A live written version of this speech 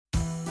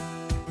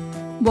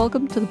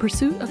Welcome to the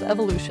Pursuit of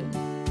Evolution.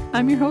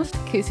 I'm your host,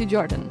 Casey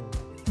Jordan.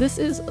 This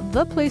is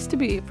the place to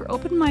be for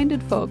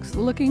open-minded folks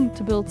looking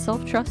to build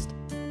self-trust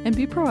and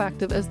be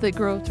proactive as they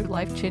grow through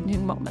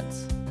life-changing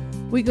moments.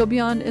 We go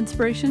beyond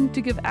inspiration to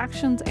give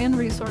actions and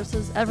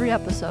resources every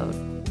episode.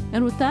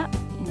 And with that,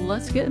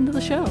 let's get into the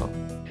show.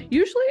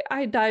 Usually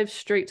I dive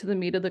straight to the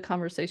meat of the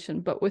conversation,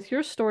 but with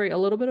your story, a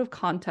little bit of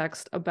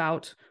context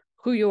about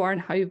who you are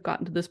and how you've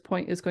gotten to this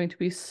point is going to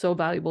be so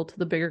valuable to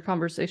the bigger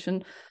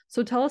conversation.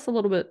 So tell us a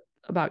little bit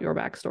about your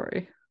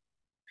backstory.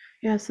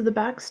 Yeah, so the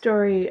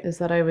backstory is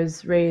that I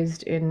was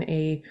raised in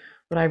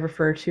what I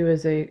refer to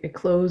as a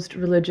closed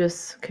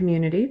religious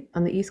community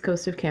on the east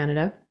coast of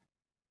Canada,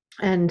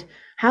 and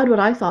had what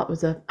I thought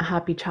was a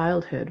happy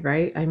childhood,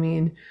 right? I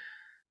mean,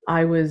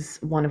 I was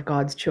one of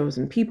God's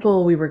chosen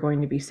people. We were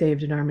going to be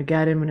saved in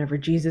Armageddon whenever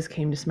Jesus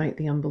came to smite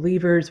the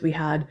unbelievers. We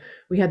had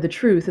the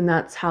truth, and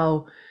that's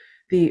how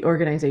the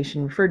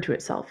organization referred to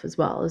itself as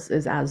well,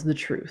 as the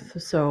truth.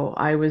 So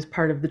I was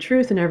part of the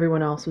truth and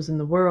everyone else was in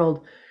the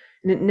world.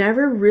 And it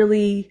never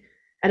really,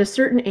 at a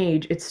certain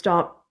age, it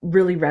stopped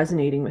really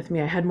resonating with me.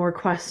 I had more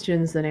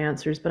questions than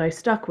answers, but I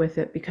stuck with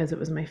it because it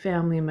was my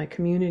family and my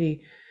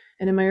community.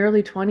 And in my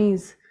early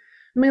 20s,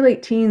 in my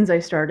late teens, I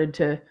started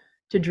to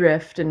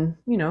drift, and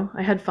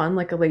I had fun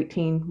like a late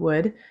teen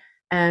would.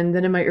 And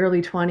then in my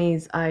early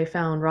 20s, I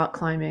found rock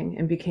climbing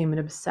and became an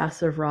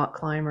obsessive rock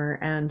climber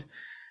and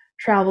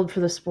traveled for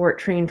the sport,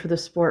 trained for the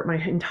sport. My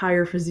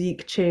entire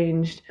physique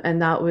changed,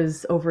 and that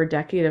was over a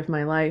decade of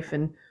my life.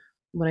 And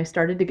when I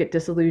started to get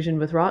disillusioned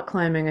with rock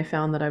climbing, I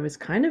found that I was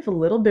kind of a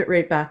little bit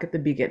right back at the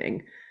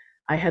beginning.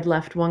 I had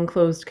left one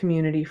closed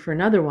community for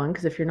another one,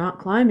 because if you're not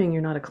climbing,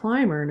 you're not a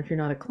climber. And if you're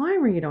not a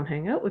climber, you don't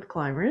hang out with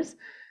climbers.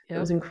 It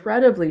was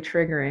incredibly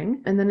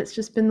triggering. And then it's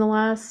just been the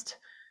last,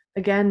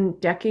 again,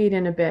 decade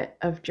and a bit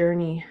of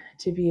journey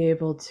to be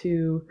able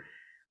to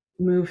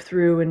move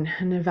through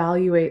and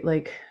evaluate,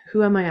 like,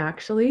 who am I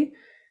actually?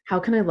 How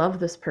can I love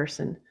this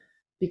person?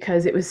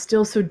 Because it was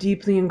still so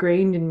deeply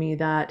ingrained in me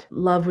that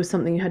love was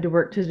something you had to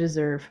work to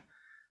deserve.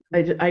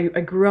 I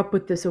grew up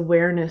with this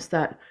awareness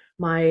that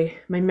my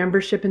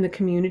membership in the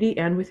community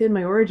and within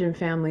my origin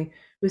family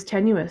was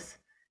tenuous.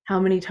 How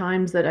many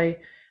times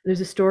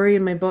there's a story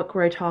in my book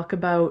where I talk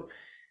about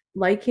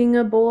liking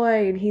a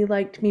boy and he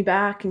liked me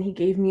back and he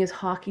gave me his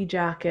hockey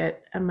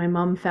jacket, and my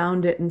mom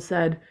found it and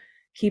said,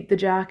 keep the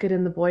jacket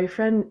and the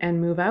boyfriend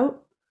and move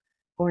out,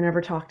 or never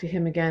talk to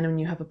him again when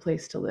you have a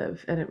place to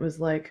live. And it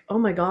was like, oh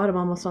my God, I'm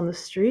almost on the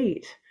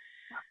street.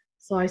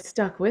 So I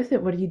stuck with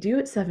it. What do you do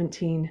at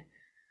 17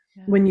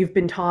 when you've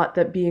been taught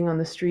that being on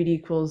the street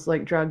equals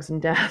like drugs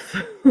and death?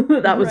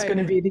 That was going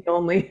to be the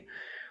only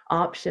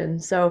option.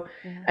 So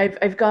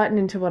I've gotten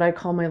into what I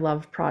call my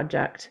love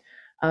project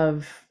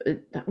of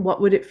what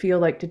would it feel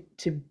like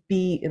to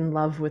be in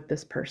love with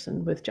this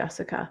person, with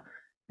Jessica,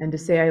 and to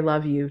say I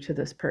love you to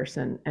this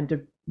person,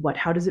 and what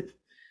does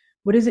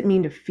it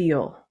mean to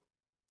feel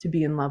to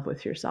be in love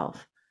with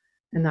yourself?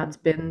 And that's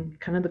been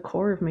kind of the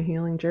core of my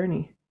healing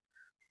journey.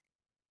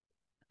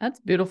 That's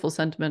a beautiful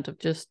sentiment of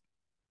just,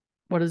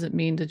 what does it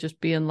mean to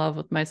just be in love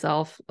with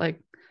myself? Like,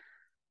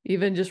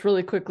 even just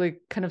really quickly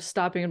kind of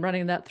stopping and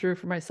running that through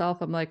for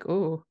myself, I'm like,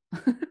 oh,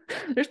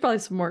 there's probably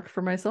some work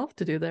for myself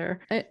to do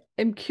there.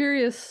 I'm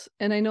curious,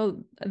 and I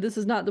know this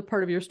is not the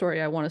part of your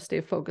story I want to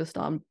stay focused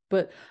on,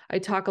 but I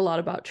talk a lot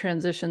about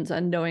transitions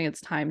and knowing it's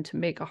time to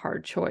make a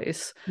hard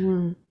choice.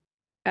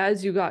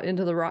 As you got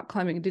into the rock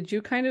climbing, did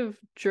you kind of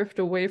drift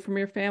away from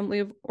your family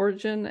of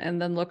origin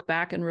and then look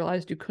back and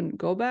realized you couldn't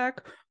go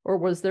back? Or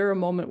was there a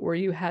moment where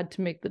you had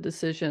to make the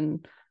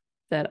decision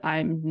that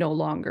I'm no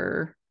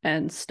longer,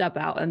 and step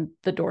out, and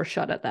the door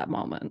shut at that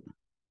moment?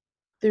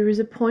 There was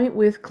a point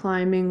with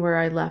climbing where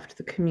I left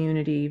the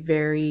community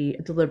very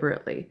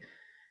deliberately.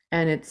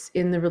 And it's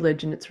in the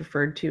religion, it's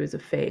referred to as a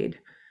fade.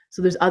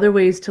 So there's other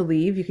ways to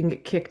leave. You can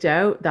get kicked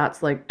out.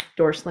 That's like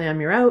door slam,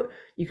 you're out.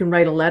 You can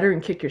write a letter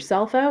and kick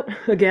yourself out.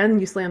 Again,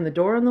 you slam the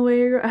door on the way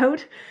you're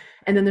out.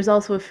 And then there's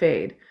also a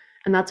fade.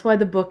 And that's why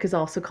the book is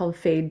also called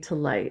Fade to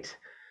Light,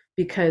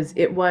 because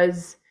it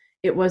was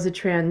a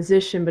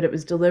transition, but it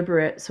was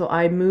deliberate. So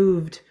I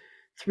moved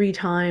 3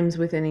 times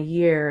within a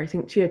year. I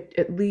think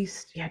at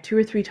least 2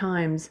 or 3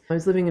 times. I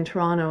was living in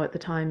Toronto at the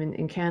time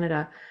in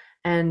Canada,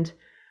 and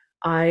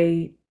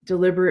I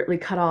deliberately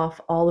cut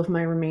off all of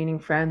my remaining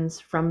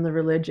friends from the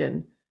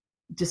religion.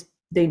 Just,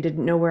 they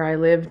didn't know where I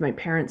lived. My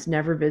parents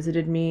never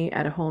visited me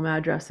at a home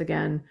address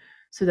again,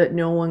 so that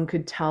no one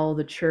could tell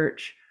the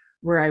church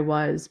where I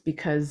was,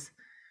 because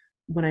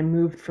when I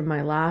moved from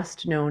my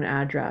last known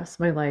address,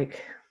 my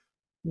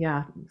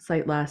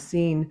site last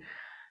seen,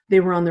 they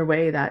were on their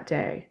way that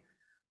day.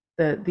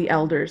 The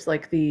elders,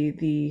 like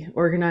the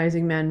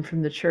organizing men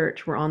from the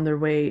church, were on their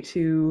way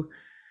to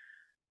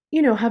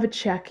have a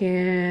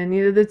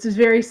check-in. This is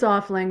very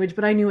soft language,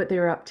 but I knew what they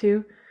were up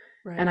to.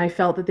 Right. And I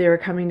felt that they were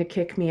coming to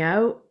kick me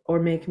out or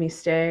make me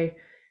stay.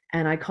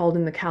 And I called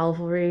in the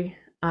cavalry.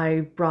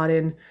 I brought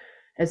in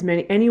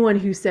anyone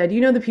who said,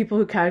 the people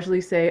who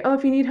casually say, oh,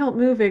 if you need help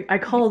moving, I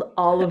called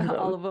all of them.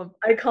 All of them.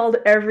 I called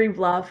every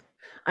bluff.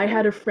 I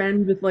had a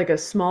friend with like a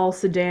small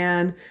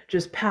sedan,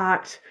 just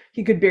packed.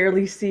 He could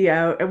barely see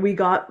out, and we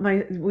got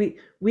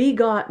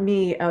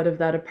me out of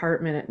that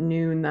apartment at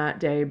noon that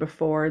day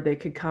before they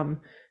could come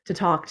to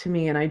talk to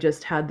me, and I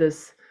just had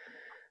this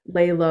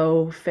lay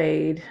low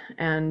fade.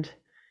 And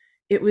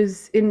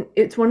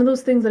it's one of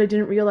those things that I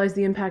didn't realize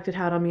the impact it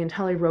had on me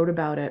until I wrote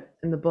about it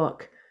in the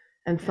book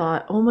and Yeah.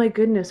 thought, oh my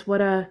goodness, what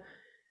a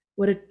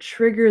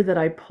trigger that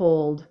I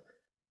pulled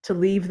to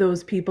leave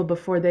those people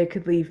before they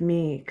could leave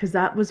me, because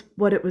that was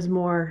what it was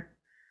more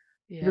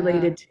Yeah.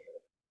 related to.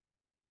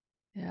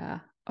 Yeah.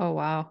 Oh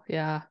wow.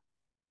 Yeah.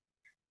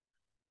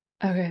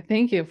 Okay,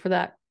 thank you for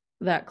that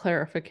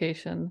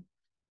clarification.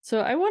 So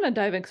I want to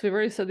dive in because we've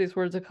already said these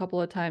words a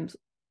couple of times.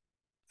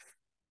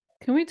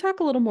 Can we talk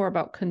a little more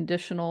about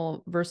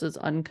conditional versus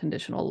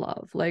unconditional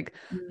love? Like,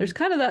 there's Mm,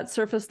 kind of that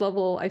surface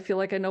level. I feel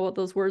like I know what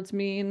those words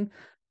mean,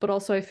 but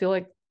also I feel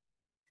like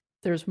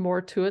there's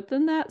more to it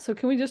than that. So,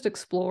 can we just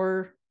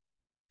explore yeah.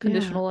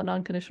 conditional and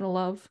unconditional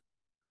love?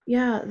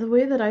 Yeah, the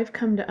way that I've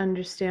come to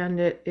understand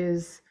it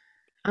is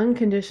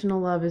unconditional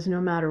love is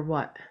no matter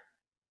what.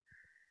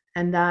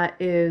 And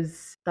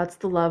that's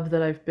the love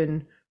that I've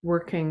been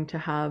working to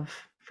have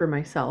for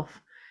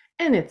myself.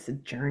 And it's a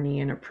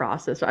journey and a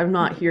process. I'm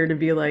not here to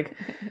be like,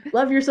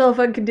 love yourself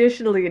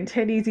unconditionally in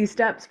 10 easy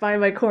steps,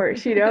 find my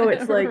course.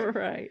 It's like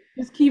Right.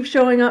 just keep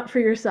showing up for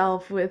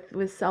yourself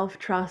with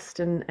self-trust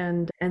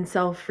and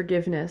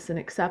self-forgiveness and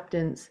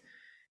acceptance.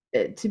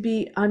 To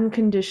be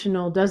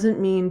unconditional doesn't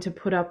mean to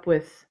put up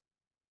with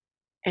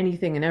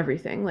anything and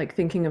everything, like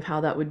thinking of how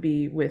that would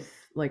be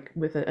with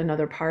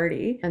another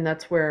party. And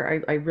that's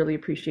where I really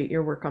appreciate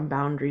your work on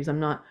boundaries.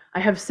 I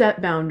have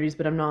set boundaries,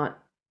 but I'm not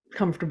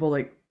comfortable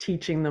like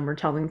teaching them or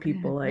telling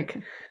people, like,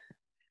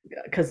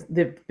 because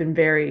they've been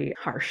very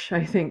harsh,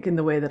 I think, in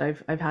the way that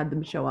I've had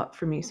them show up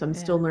for me. So I'm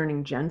still Yeah.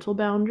 learning gentle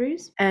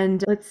boundaries.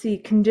 And let's see,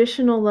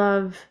 conditional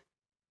love,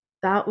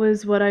 that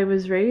was what I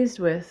was raised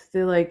with.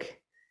 They're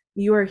like,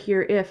 you are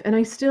here if, and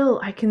I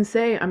can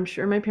say I'm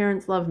sure my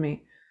parents love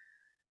me.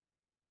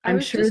 I I'm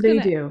was sure just they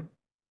gonna do,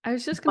 I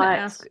was just gonna but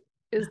ask,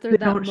 is there they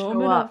that don't show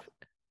moment up of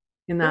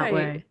in that right?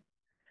 way.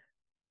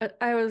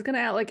 I was gonna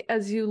ask, like,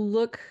 as you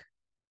look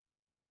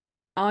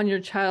on your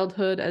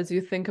childhood, as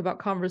you think about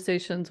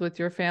conversations with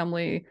your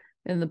family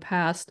in the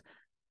past,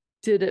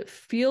 did it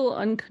feel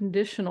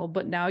unconditional,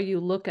 but now you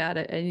look at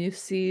it and you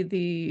see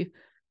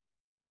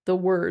the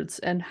words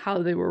and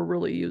how they were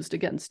really used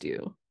against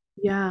you?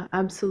 Yeah,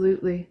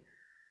 absolutely.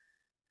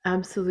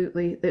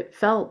 Absolutely. It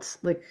felt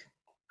like,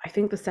 I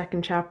think the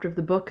second chapter of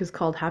the book is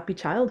called Happy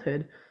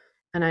Childhood,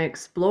 and I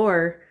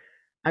explore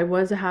I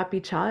was a happy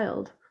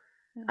child.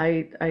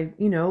 Yeah.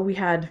 We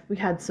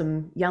had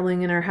some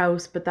yelling in our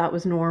house, but that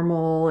was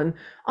normal, and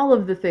all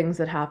of the things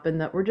that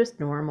happened that were just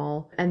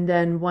normal. And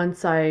then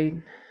once I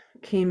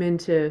came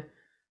into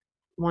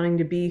wanting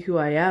to be who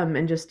I am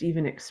and just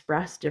even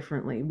express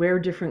differently, wear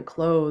different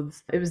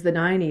clothes. It was the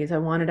 90s. I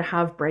wanted to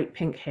have bright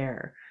pink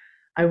hair.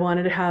 I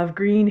wanted to have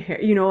green hair.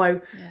 I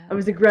Yeah.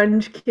 was a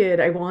grunge kid.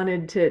 I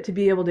wanted to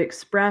be able to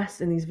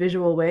express in these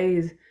visual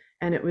ways,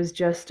 and it was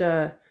just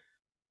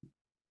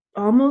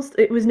almost,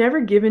 it was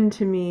never given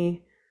to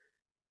me.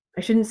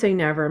 I shouldn't say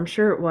never. I'm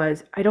sure it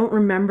was. I don't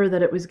remember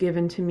that it was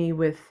given to me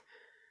with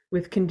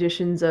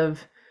conditions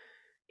of,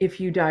 if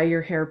you dye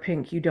your hair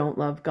pink, you don't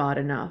love God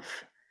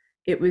enough.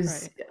 It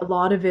was, Right. a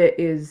lot of it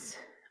is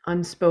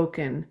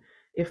unspoken.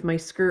 If my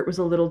skirt was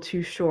a little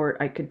too short,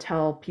 I could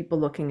tell people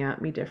looking at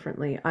me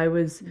differently.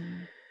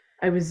 Mm.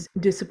 I was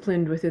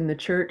disciplined within the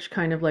church,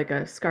 kind of like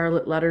a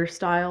Scarlet Letter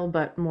style,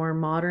 but more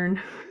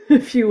modern,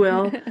 if you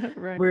will,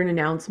 Right. where an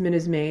announcement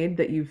is made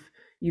that you've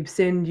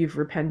sinned, you've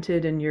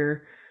repented, and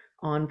you're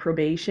on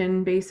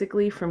probation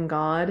basically from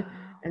God. Wow.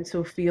 And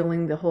so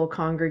feeling the whole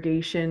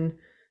congregation,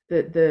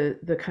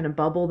 the kind of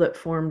bubble that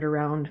formed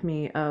around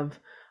me of,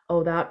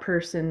 oh, that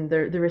person,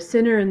 they're a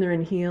sinner and they're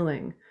in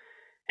healing.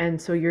 And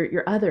so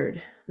you're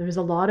othered. There's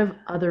a lot of Yeah.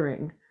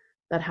 othering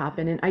that Yeah.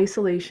 happen, and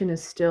isolation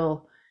is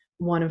still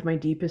one of my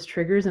deepest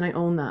triggers, and I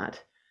own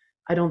that.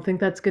 I don't think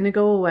that's going to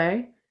go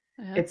away.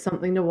 Yeah. It's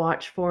something to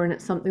watch for, and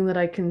it's something that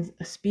I can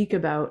speak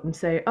about and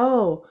say,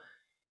 "Oh,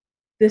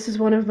 this is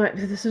one of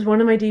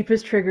my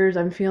deepest triggers.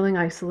 I'm feeling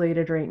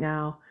isolated right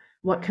now.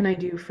 What can I Right.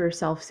 do for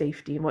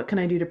self-safety? What can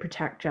I do to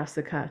protect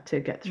Jessica to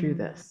get through Mm.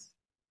 this?"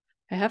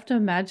 I have to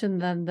imagine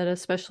then that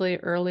especially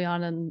early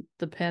on in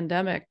the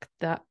pandemic,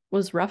 that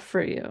was rough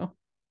for you.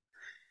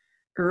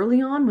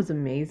 Early on was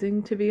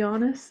amazing, to be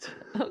honest.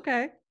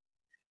 Okay.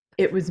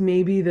 It was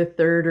maybe the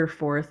third or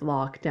fourth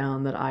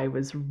lockdown that I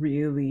was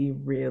really,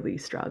 really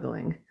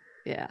struggling.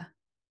 Yeah.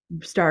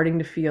 Starting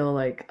to feel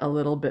like a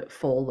little bit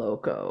full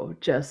loco,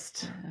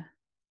 Yeah.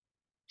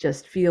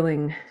 just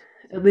feeling,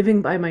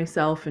 living by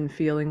myself and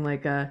feeling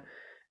like a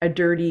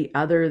dirty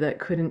other that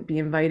couldn't be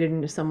invited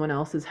into someone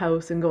else's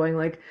house, and going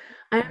like,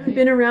 I haven't Right.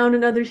 been around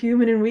another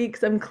human in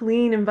weeks. I'm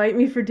clean. Invite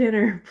me for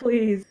dinner,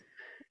 please.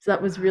 So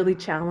that was really Wow.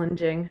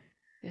 challenging.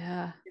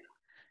 Yeah.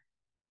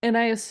 And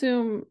I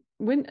assume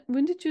when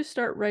did you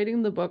start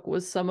writing the book?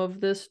 Was some of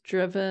this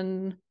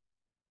driven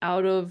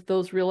out of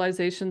those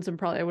realizations and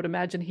probably, I would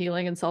imagine,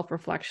 healing and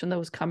self-reflection that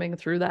was coming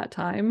through that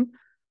time?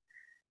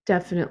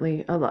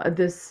 Definitely. A lot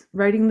this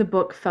writing the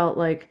book felt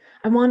like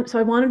I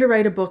wanted to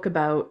write a book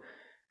about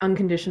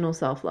unconditional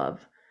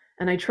self-love.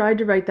 And I tried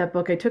to write that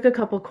book. I took a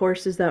couple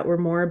courses that were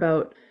more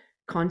about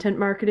content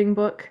marketing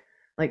book,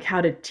 like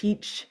how to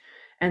teach.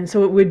 And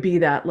so it would be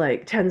that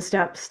like 10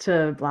 steps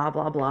to blah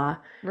blah blah.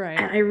 And Right.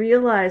 I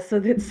realized so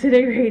that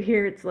sitting right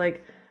here, it's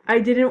like I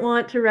didn't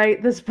want to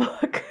write this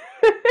book.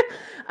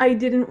 I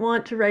didn't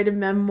want to write a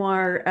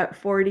memoir at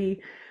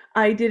 40.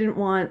 I didn't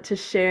want to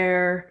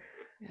share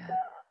Yeah.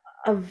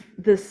 of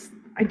this.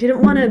 I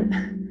didn't want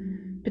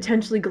to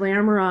potentially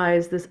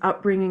glamorize this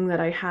upbringing that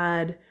I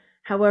had.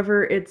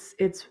 However, it's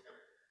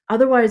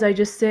otherwise I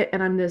just sit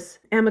and I'm this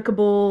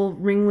amicable,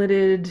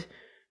 ringleted,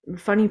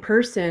 funny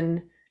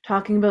person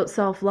talking about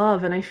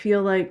self-love, and I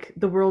feel like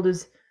the world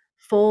is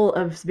full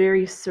of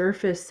very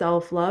surface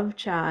self-love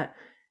chat,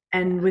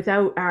 and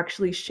without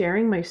actually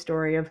sharing my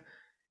story of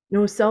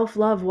no,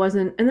 self-love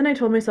wasn't. And then I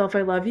told myself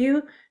I love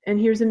you, and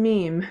here's a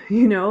meme,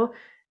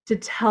 to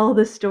tell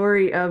the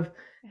story of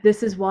Yeah.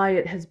 this is why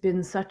it has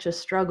been such a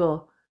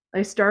struggle.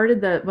 I started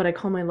the what I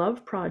call my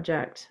love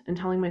project and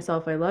telling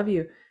myself I love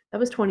you. That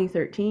was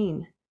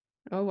 2013.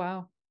 Oh,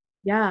 wow.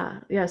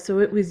 Yeah, yeah. So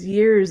it was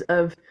years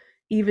of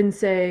even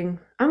saying,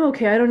 I'm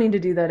okay, I don't need to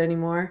do that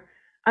anymore.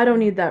 I don't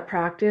Yeah. need that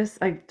practice.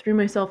 I threw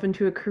myself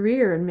into a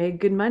career and made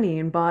good money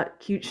and bought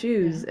cute Yeah.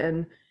 shoes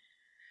and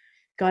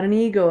got an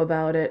ego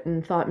about it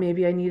and thought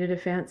maybe I needed a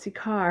fancy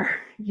car.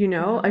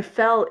 Yeah. I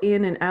fell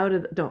in and out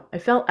of no, I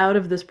fell out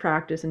of this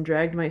practice and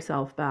dragged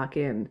myself back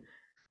in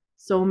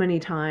so many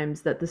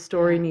times that the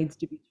story Yeah. needs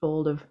to be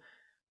told of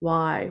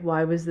why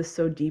was this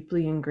so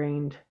deeply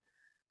ingrained.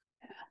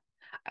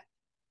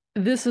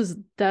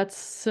 That's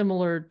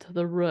similar to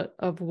the root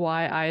of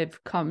why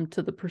I've come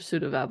to the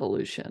pursuit of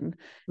evolution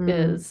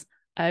Mm, is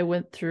I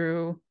went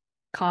through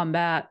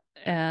combat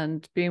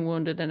and being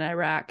wounded in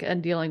Iraq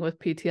and dealing with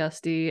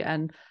PTSD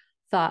and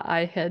thought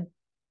I had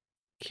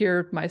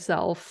cured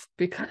myself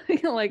because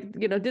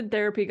did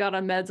therapy, got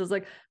on meds. I was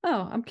like,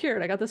 oh, I'm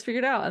cured. I got this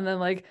figured out. And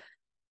then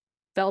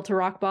fell to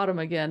rock bottom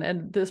again.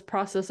 And this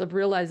process of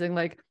realizing,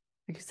 like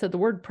you said, the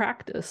word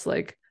practice,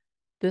 like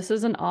this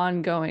is an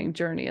ongoing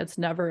journey. It's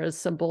never as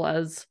simple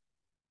as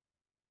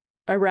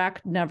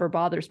Iraq never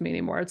bothers me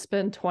anymore. It's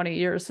been 20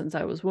 years since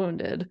I was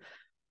wounded.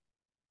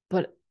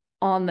 But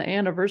on the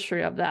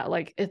anniversary of that,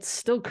 it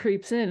still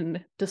creeps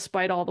in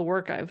despite all the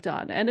work I've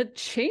done. And it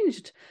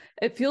changed.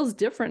 It feels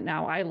different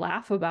now. I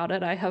laugh about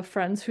it. I have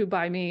friends who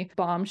buy me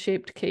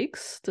bomb-shaped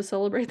cakes to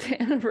celebrate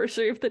the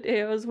anniversary of the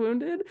day I was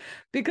wounded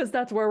because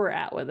that's where we're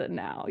at with it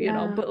now,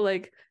 yeah.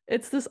 But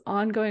it's this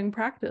ongoing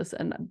practice.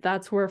 And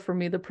that's where for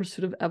me the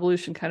pursuit of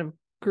evolution kind of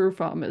grew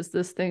from, is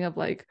this thing of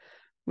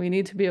we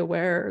need to be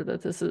aware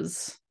that this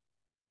is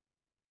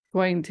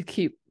going to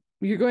keep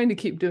you're going to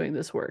keep doing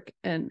this work,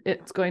 and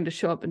it's going to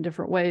show up in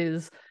different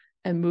ways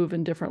and move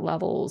in different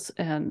levels,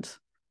 but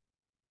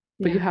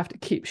you Yeah. have to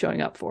keep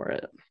showing up for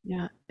it.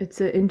 Yeah.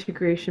 It's an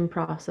integration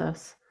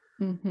process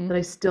Mm-hmm. that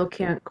I still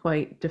can't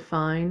quite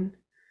define.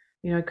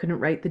 I couldn't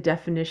write the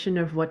definition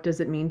of what does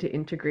it mean to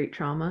integrate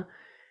trauma.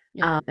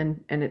 Yeah.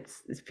 And it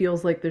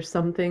feels like there's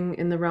something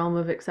in the realm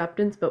of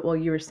acceptance. But while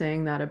you were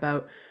saying that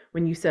about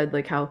when you said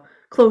like how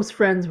close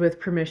friends with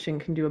permission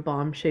can do a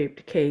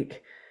bomb-shaped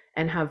cake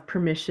and have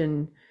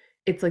permission,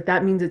 it's like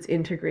that means it's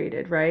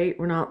integrated, right?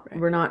 We're not Right.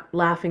 we're not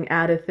laughing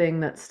at a thing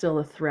that's still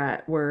a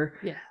threat. We're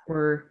Yeah.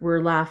 we're we're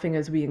laughing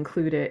as we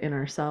include it in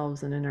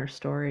ourselves and in our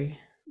story.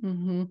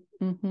 Mm-hmm.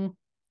 Mm-hmm.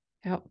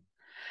 Yep.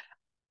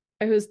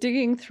 I was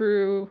digging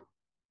through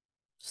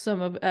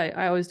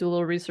I always do a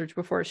little research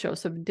before a show,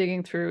 so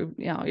digging through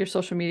your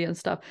social media and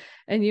stuff,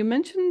 and you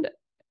mentioned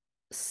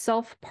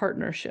self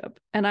partnership,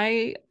 and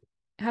I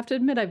have to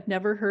admit I've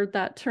never heard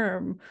that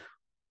term.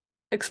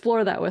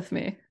 Explore that with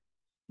me.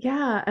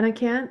 Yeah, and I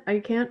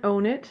can't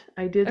own it.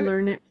 I did Okay.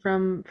 learn it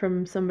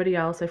from somebody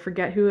else. I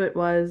forget who it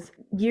was.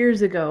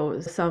 Years ago,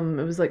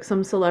 it was like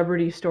some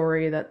celebrity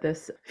story that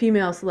this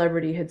female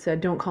celebrity had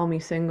said, "Don't call me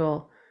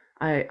single.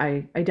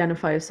 I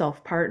identify as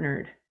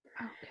self-partnered."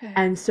 Okay.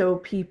 And so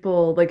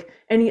people like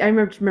I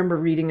remember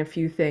reading a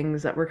few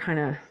things that were kind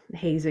of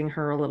hazing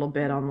her a little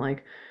bit on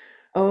like,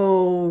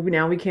 "Oh,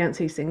 now we can't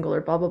say single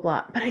or blah blah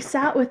blah." But I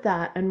sat with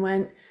that and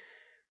went,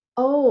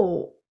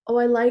 oh,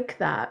 I like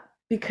that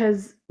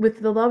because with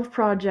the love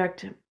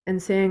project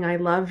and saying I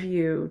love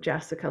you,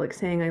 Jessica, like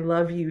saying I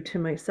love you to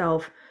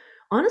myself,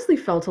 honestly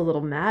felt a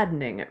little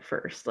maddening at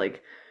first.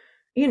 Like,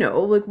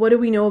 like what do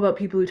we know about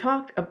people who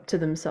talk up to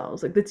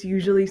themselves? Like that's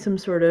usually some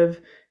sort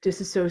of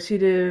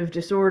dissociative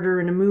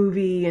disorder in a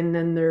movie and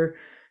then they're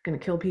going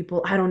to kill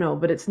people. I don't know,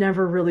 but it's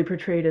never really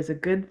portrayed as a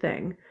good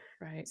thing.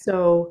 Right.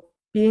 So,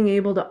 being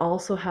able to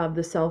also have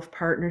the self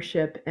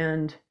partnership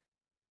and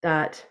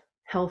that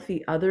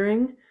healthy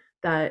othering,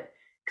 that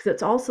because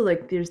it's also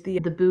like there's the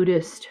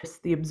Buddhist,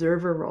 the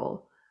observer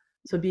role.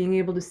 So being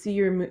able to see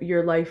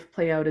your life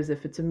play out as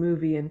if it's a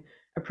movie and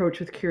approach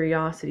with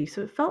curiosity.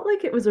 So it felt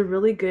like it was a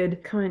really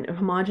good kind of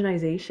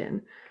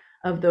homogenization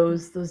of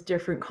Mm-hmm. those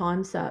different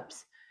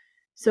concepts.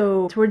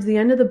 So towards the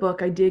end of the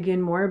book, I dig in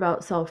more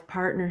about self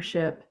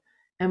partnership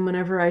and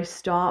whenever I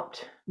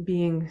stopped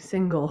being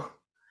single,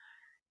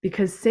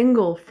 because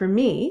single for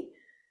me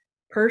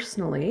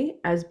personally,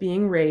 as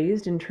being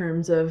raised in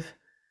terms of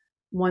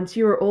once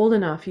you are old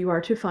enough, you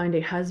are to find a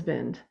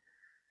husband,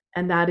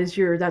 and that's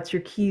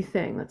your key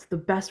thing. That's the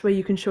best way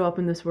you can show up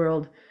in this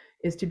world,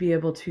 is to be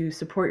able to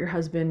support your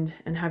husband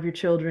and have your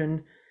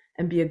children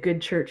and be a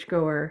good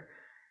churchgoer.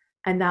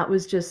 And that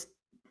was just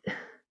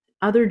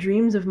other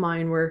dreams of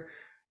mine were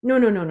no,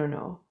 no, no, no,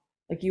 no.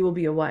 Like you will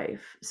be a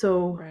wife.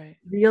 So Right.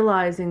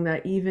 realizing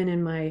that even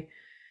in my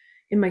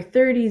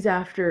 30s,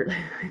 after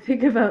I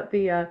think about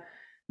the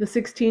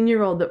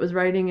 16-year-old that was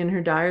writing in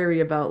her diary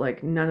about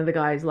like none of the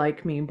guys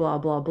like me, blah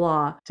blah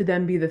blah, to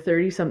then be the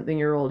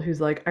 30-something-year-old who's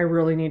like, I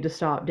really need to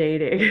stop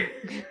dating.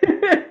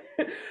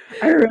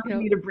 I really Yep.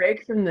 need a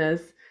break from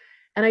this.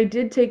 And I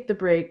did take the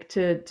break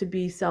to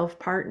be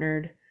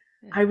self-partnered.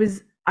 Yeah.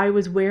 I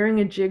was wearing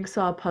a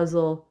jigsaw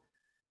puzzle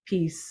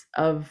piece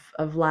of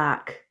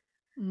lack.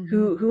 Hmm.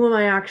 Who am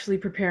I actually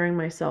preparing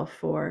myself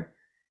for?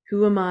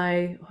 Who am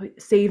I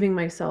saving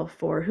myself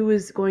for? Who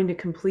is going to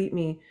complete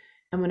me?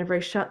 And whenever I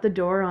shut the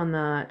door on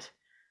that,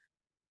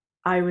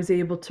 I was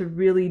able to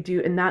really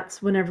do, and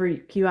that's whenever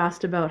you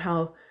asked about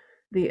how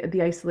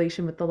the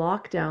isolation with the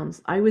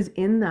lockdowns, I was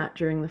in that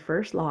during the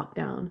first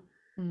lockdown.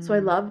 So I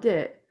Mm. loved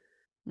it.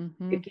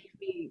 Hmm. It gave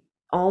me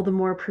all the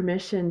more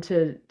permission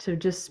to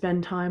just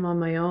spend time on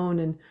my own,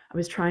 and I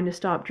was trying to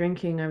stop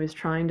drinking, I was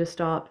trying to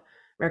stop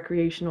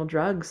recreational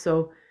drugs,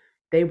 so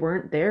they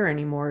weren't there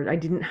anymore. I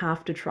didn't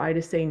have to try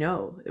to say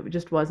no. It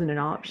just wasn't an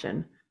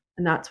option.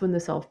 And that's when the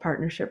self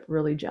partnership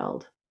really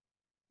gelled.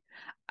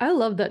 I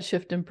love that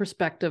shift in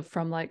perspective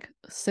from like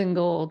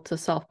single to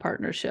self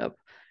partnership.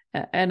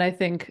 And I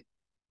think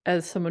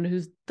as someone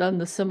who's done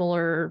the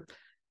similar,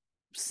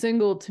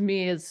 single to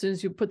me, as soon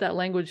as you put that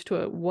language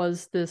to it,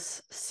 was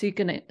this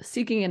seeking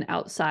an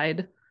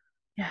outside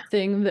Yeah.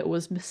 thing that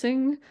was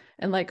missing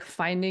and like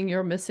finding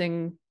your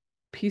missing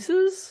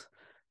pieces.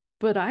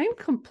 But I'm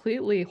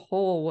completely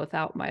whole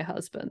without my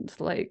husband.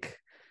 Like,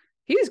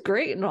 he's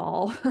great and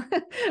all.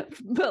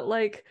 But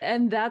like,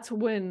 and that's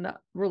when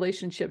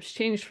relationships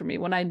changed for me.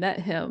 When I met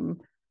him,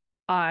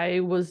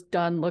 I was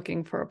done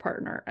looking for a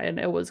partner and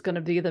it was going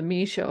to be the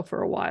me show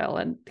for a while.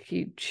 And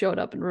he showed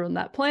up and ruined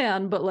that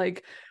plan. But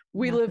like,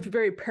 we Yeah. lived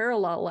very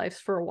parallel lives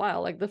for a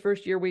while. Like, the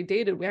first year we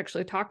dated, we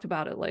actually talked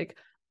about it. Like,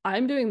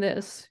 I'm doing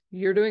this,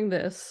 you're doing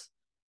this.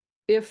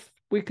 If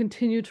we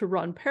continue to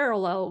run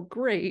parallel,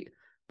 great.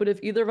 But if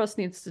either of us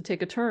needs to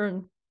take a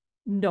turn,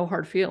 no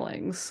hard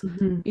feelings,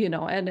 Mhm.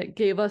 and it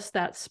gave us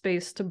that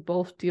space to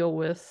both deal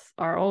with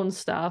our own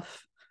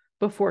stuff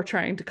before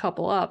trying to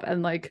couple up.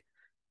 And like,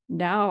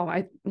 now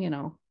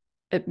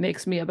it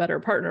makes me a better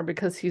partner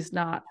because he's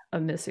not a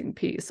missing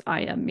piece.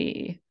 I am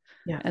me.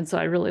 Yeah. And so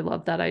I really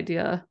love that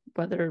idea,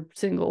 whether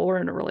single or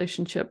in a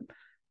relationship,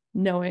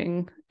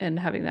 knowing and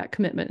having that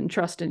commitment and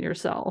trust in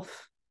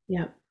yourself.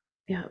 Yeah.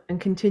 Yeah. And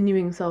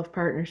continuing self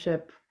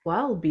partnership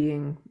while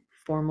being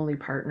formally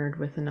partnered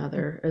with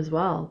another as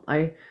well.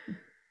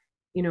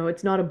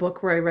 It's not a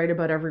book where I write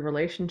about every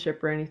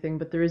relationship or anything,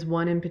 but there is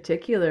one in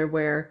particular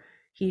where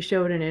he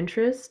showed an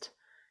interest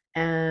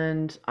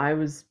and I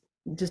was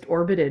just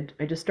orbited.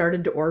 I just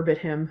started to orbit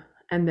him.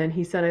 And then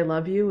he said, I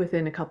love you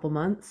within a couple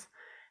months.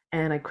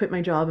 And I quit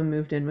my job and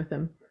moved in with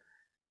him.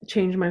 It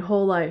changed my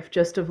whole life,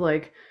 just of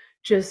like,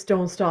 just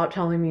don't stop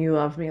telling me you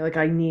love me. Like,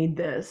 I need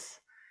this.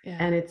 Yeah.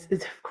 And it's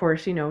of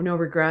course, no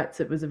regrets.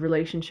 It was a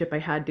relationship I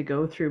had to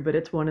go through, but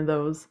it's one of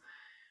those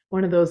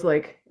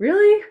like,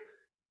 really?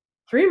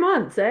 3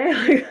 months, eh?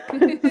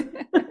 Like,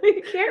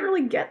 you can't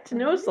really get to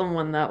know Right.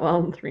 someone that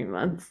well in 3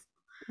 months,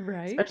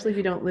 Right. especially if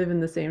you don't live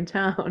in the same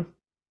town.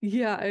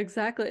 Yeah,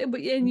 exactly.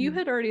 But and you Mhm.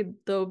 had already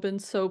though been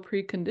so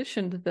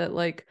preconditioned that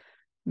like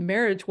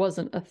marriage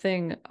wasn't a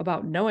thing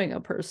about knowing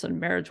a person.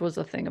 Marriage was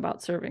a thing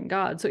about serving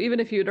God. So even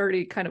if you'd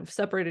already kind of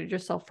separated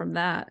yourself from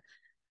that,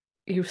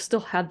 you still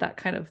had that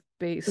kind of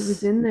It was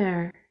base. in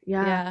there.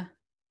 Yeah. Yeah.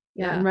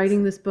 Yeah. And Yeah.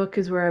 writing this book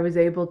is where I was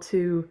able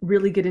to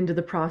really get into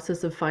the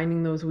process of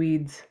finding those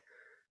weeds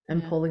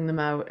and Yeah. pulling them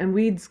out. And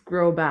weeds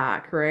grow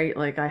back, right?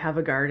 Like I have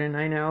a garden.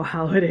 I know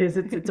how it is.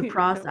 It's a Yep.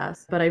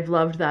 process. But I've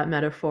loved that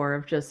metaphor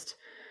of just,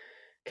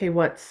 okay,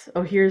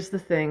 here's the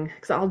thing.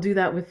 Because I'll do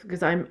that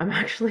because I'm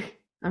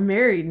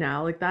married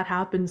now. Like that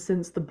happened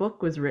since the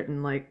book was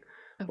written. Like,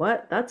 Oh,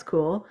 what? That's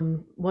cool.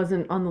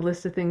 Wasn't on the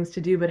list of things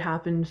to do, but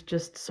happened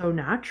just so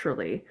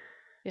naturally.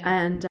 yeah.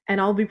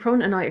 And I'll be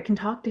prone, and I can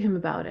talk to him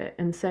about it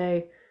and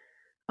say,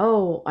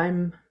 oh,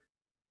 I'm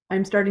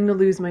starting to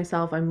lose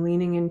myself. I'm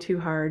leaning in too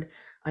hard.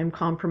 I'm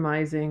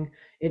compromising.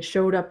 It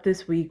showed up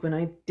this week when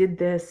I did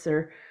this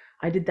or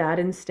I did that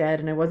instead.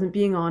 And I wasn't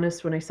being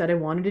honest when I said I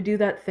wanted to do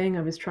that thing.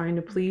 I was trying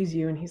to please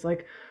you. And he's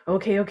like,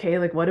 okay, okay,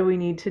 like what do we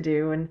need to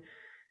do? And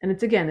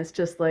it's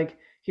just like,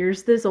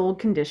 here's this old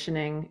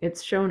conditioning.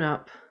 It's shown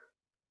up.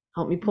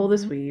 Help me pull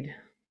this Hmm. weed.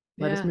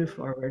 Let us Yeah. move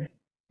forward.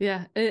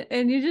 Yeah.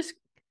 And you just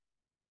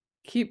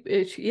keep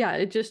it. Yeah,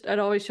 it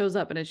always shows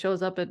up, and it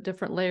shows up at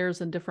different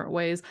layers in different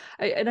ways.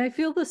 I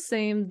feel the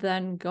same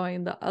then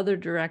going the other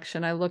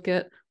direction. I look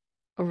at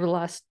over the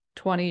last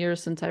 20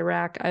 years since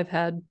Iraq, I've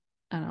had,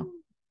 I don't know,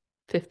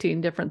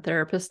 15 different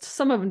therapists.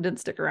 Some of them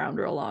didn't stick around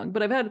real long,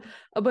 but I've had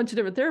a bunch of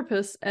different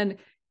therapists, and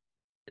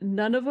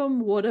none of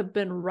them would have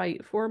been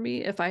right for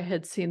me if I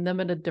had seen them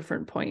at a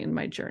different point in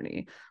my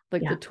journey.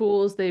 Like the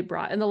tools they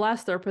brought. And the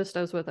last therapist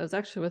I was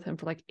actually with him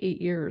for like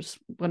 8 years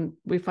when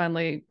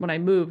I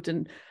moved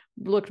and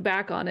looked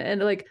back on it.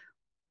 And like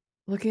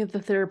looking at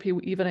the therapy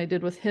even I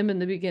did with him in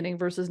the beginning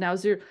versus now,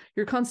 is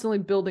you're constantly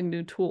building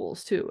new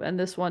tools too. And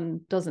this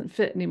one doesn't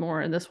fit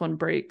anymore, and this one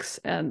breaks.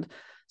 And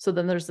so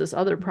then there's this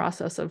other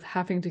process of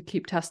having to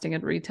keep testing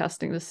and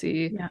retesting to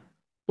see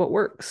what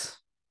works.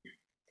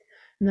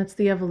 And that's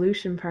the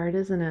evolution part,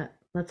 isn't it?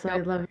 That's why I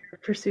love your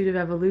pursuit of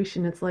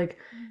evolution. It's like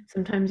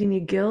sometimes you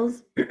need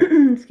gills.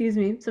 Excuse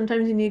me.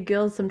 Sometimes you need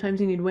gills.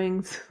 Sometimes you need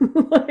wings.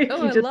 Like I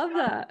love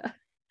that.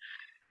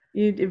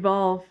 You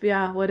evolve.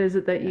 Yeah. What is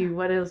it that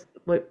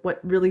what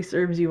really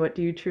serves you? What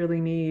do you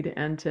truly need?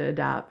 And to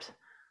adapt.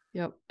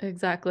 Yep,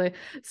 exactly.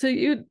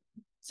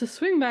 So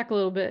swing back a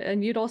little bit,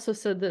 and you'd also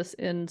said this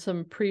in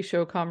some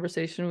pre-show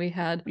conversation we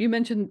had. You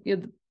mentioned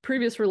the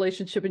previous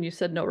relationship, and you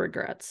said no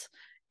regrets.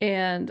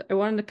 And I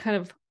wanted to kind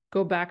of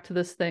go back to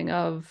this thing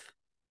of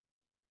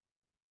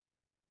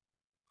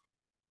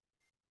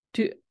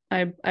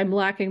I'm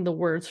lacking the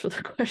words for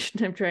the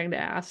question I'm trying to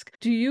ask.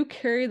 Do you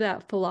carry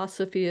that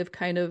philosophy of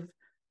kind of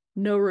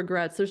no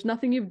regrets? There's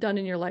nothing you've done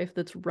in your life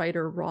that's right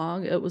or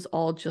wrong. It was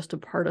all just a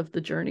part of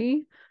the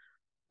journey.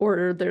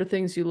 Or are there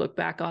things you look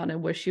back on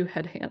and wish you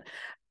had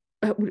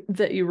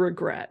that you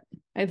regret?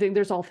 I think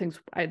there's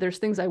there's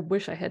things I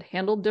wish I had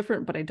handled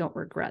different, but I don't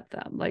regret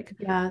them. Like,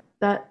 yeah,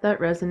 that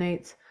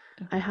resonates.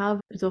 I have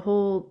the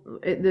whole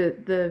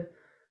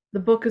the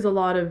book is a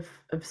lot of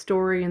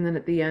story, and then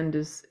at the end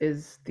is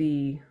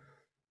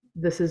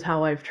this is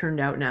how I've turned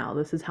out now.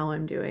 This is how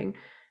I'm doing.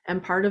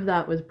 And part of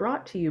that was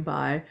brought to you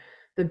by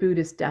the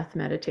Buddhist death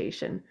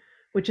meditation,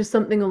 which is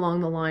something along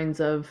the lines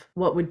of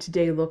what would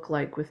today look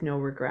like with no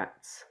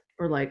regrets?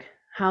 Or like,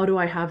 how do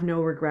I have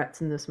no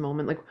regrets in this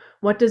moment? Like,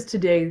 what is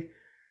today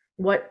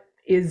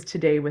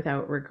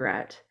without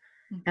regret?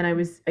 And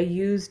I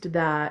used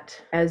that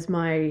as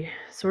my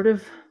sort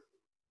of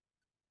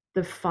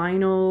the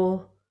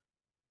final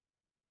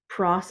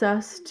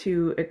process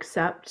to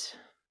accept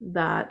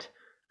that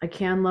I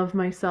can love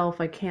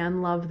myself, I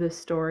can love this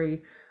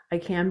story, I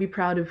can be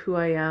proud of who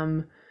I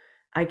am,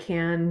 I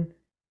can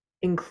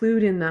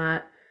include in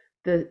that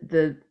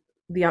the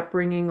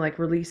upbringing, like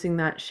releasing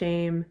that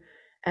shame,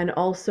 and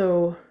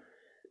also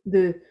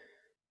the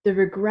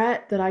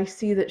regret that I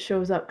see that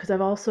shows up, because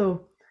I've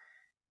also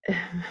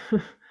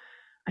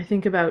I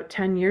think about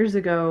 10 years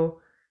ago,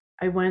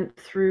 I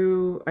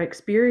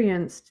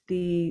experienced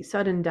the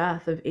sudden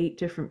death of 8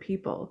 different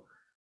people,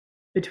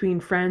 between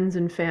friends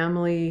and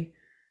family,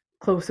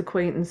 close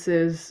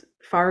acquaintances,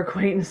 far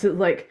acquaintances,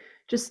 like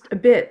just a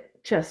bit,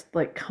 just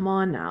like, come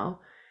on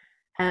now.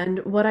 And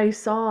what I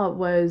saw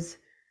was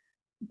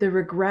the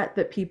regret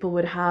that people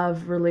would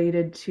have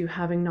related to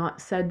having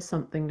not said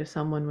something to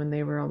someone when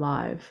they were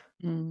alive.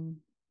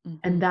 Mm-hmm.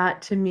 And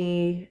that to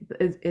me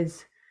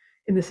is,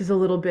 and this is a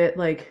little bit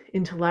like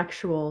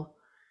intellectual,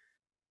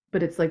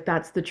 but it's like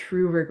that's the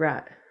true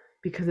regret,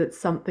 because it's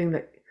something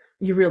that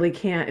you really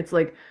can't. It's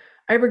like,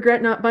 I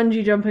regret not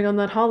bungee jumping on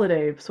that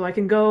holiday so I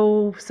can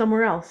go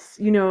somewhere else,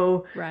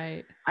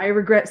 Right. I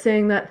regret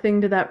saying that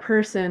thing to that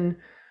person.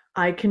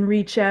 I can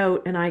reach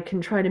out and I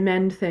can try to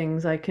mend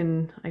things. I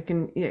can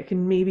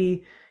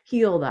maybe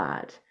heal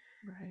that.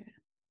 Right.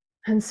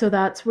 And so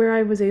that's where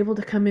I was able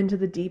to come into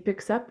the deep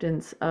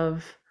acceptance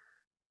of,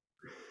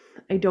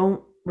 I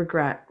don't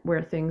regret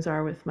where things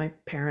are with my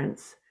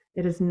parents.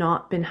 It has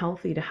not been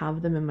healthy to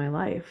have them in my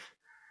life.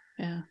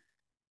 Yeah.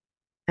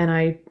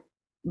 And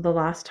the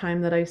last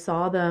time that I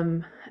saw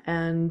them,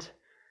 and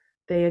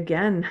they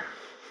again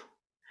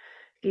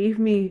gave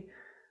me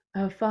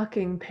a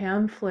fucking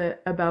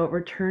pamphlet about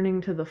returning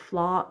to the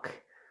flock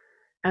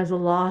as a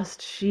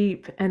lost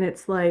sheep. And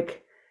it's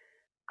like,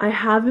 I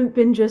haven't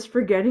been just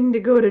forgetting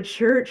to go to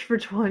church for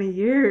 20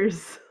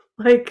 years.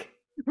 Like,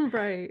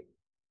 right.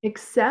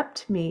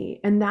 Accept me.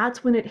 And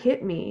that's when it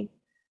hit me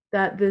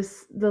that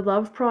the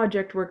love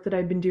project work that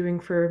I've been doing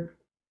for,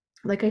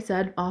 like I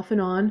said, off and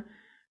on,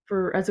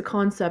 for, as a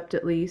concept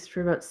at least,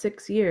 for about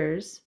 6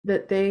 years,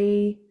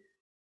 I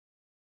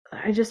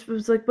just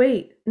was like,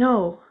 wait,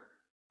 no,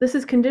 this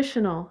is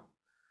conditional.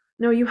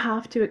 No, you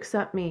have to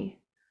accept me.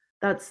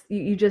 That's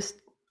you just,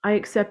 I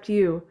accept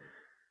you.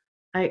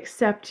 I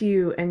accept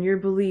you and your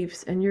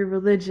beliefs and your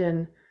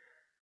religion.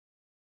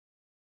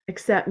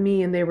 Accept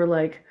me. And they were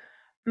like,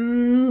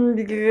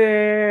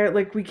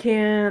 like, we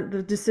can't,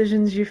 the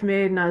decisions you've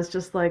made. And I was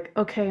just like,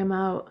 okay, I'm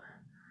out.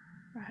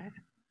 Right.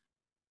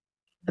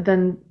 But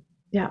then,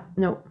 yeah,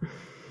 no.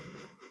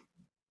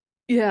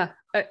 Yeah.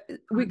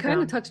 We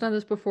kind of touched on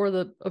this before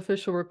the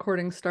official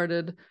recording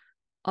started,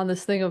 on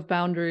this thing of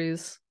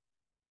boundaries.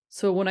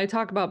 So when I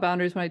talk about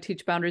boundaries, when I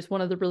teach boundaries, one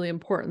of the really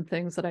important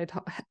things that I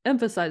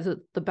emphasize that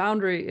the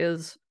boundary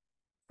is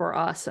for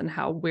us and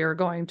how we're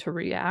going to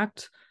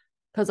react,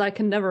 because I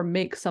can never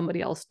make somebody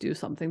else do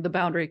something. The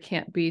boundary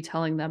can't be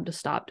telling them to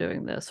stop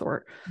doing this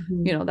or,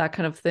 Mhm. that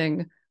kind of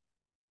thing.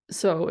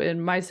 So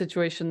in my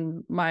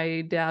situation,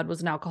 my dad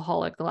was an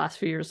alcoholic the last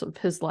few years of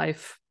his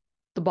life.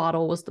 The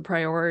bottle was the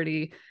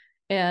priority.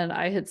 And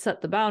I had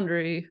set the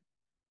boundary.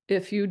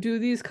 If you do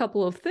these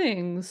couple of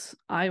things,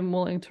 I'm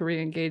willing to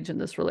re-engage in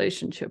this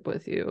relationship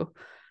with you.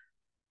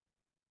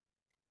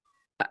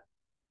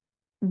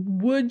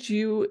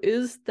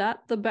 Is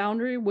that the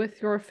boundary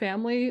with your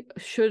family?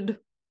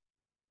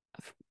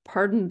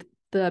 Pardon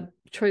the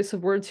choice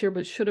of words here,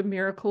 but should a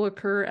miracle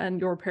occur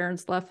and your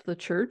parents left the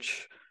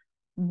church,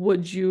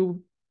 would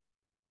you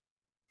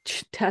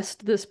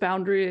test this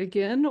boundary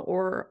again,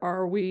 or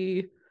are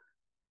we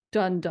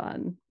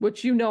done?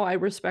 Which, I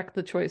respect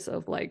the choice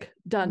of like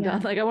done. Yeah.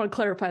 Like, I want to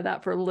clarify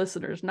that for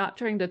listeners, not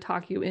trying to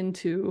talk you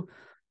into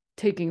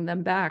taking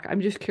them back.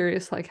 I'm just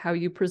curious, like, how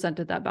you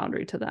presented that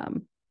boundary to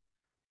them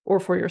or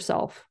for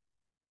yourself.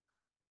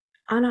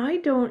 And I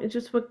don't, it's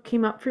just what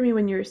came up for me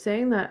when you were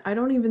saying that. I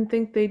don't even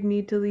think they'd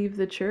need to leave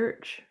the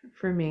church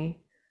for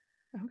me,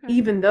 Okay.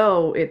 even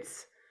though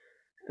it's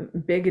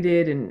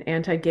bigoted and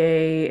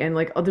anti-gay and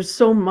like, oh, there's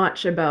so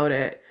much about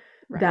it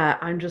Right. that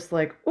I'm just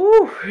like,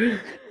 ooh,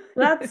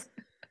 that's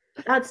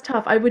that's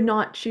tough. I would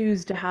not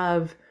choose to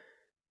have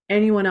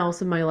anyone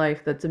else in my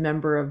life that's a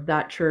member of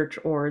that church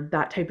or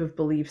that type of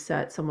belief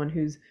set, someone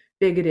who's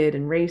bigoted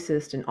and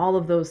racist and all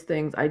of those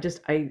things.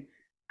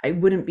 I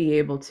wouldn't be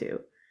able to.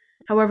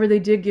 However, they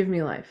did give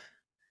me life.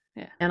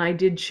 Yeah. And I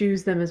did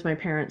choose them as my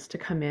parents to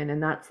come in,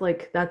 and that's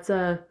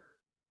an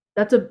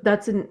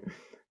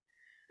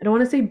I don't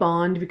want to say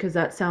bond because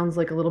that sounds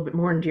like a little bit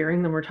more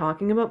endearing than we're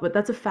talking about, but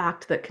that's a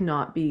fact that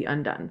cannot be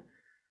undone.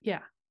 Yeah.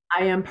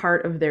 I am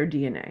part of their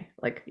DNA,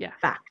 like Yeah.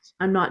 fact.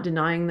 I'm not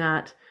denying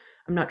that.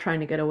 I'm not trying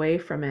to get away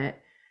from it.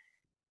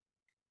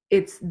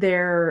 It's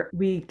there.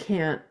 We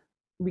can't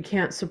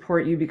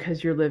support you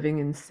because you're living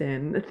in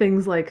sin.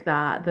 Things like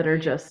that that are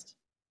Right. just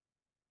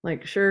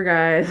like, sure,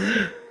 guys.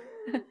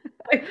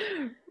 Like,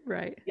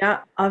 Right.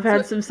 yeah, I've So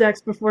had some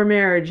sex before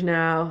marriage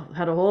now.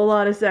 Had a whole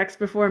lot of sex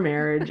before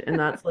marriage, and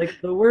that's like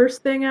the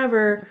worst thing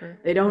ever. never.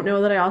 They don't Right.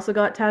 know that I also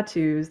got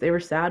tattoos. They were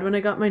sad when I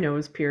got my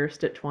nose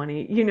pierced at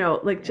 20.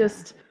 Like Yeah.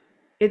 just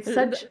it's Th-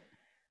 such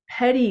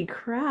petty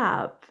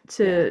crap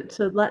Yeah.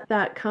 to let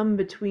that come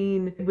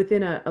between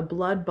within a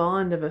blood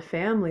bond of a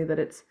family that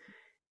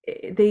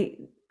they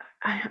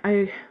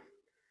I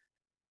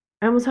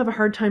I almost have a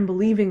hard time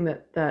believing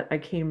that I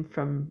came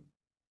from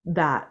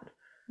that.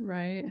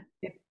 Right.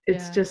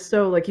 It's Yeah. just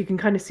so like you can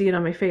kind of see it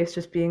on my face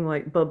just being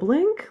like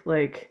blink,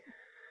 like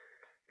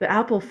the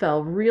apple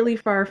fell really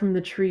far from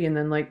the tree and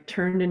then like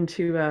turned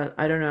into a,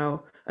 I don't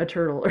know, a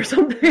turtle or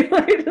something.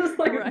 Like just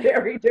like Right.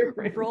 very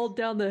different. Rolled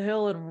down the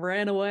hill and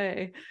ran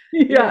away.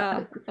 Yeah.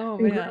 Yeah. Oh And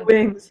grew man.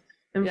 wings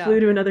and Yeah. flew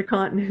to another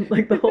continent,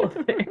 like the whole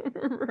thing.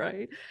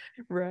 Right.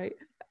 Right.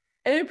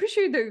 And I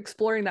appreciate you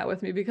exploring that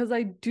with me because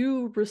I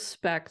do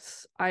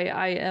respect, I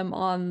am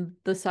on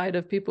the side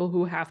of people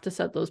who have to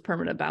set those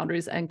permanent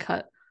boundaries and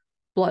cut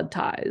blood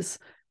ties.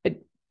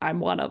 I'm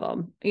one of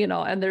them, and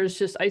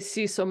I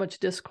see so much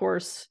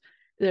discourse.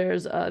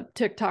 There's a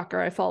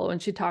TikToker I follow,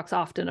 and she talks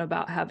often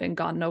about having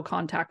gone no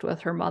contact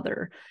with her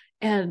mother.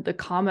 And the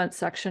comment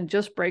section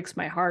just breaks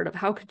my heart of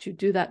how could you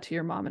do that to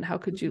your mom and how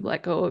could you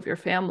let go of your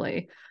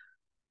family?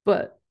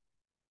 But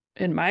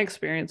in my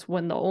experience,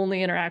 when the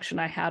only interaction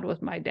I had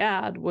with my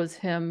dad was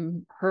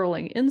him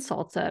hurling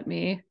insults at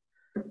me,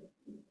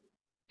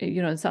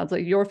 it sounds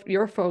like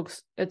your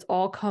folks, it's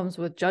all comes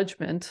with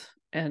judgment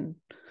and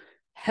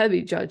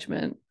heavy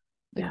judgment.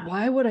 Like, Yeah.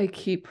 why would I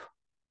keep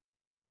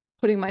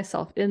putting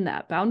myself in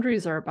that?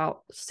 Boundaries are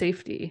about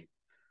safety,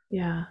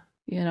 Yeah.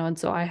 and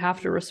so I have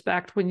to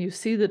respect when you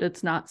see that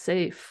it's not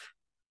safe,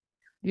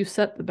 you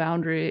set the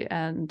boundary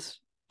and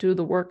do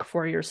the work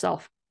for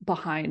yourself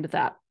behind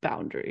that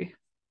boundary.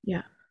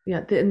 Yeah.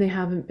 Yeah. And they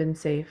haven't been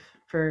safe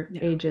for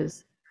Yeah.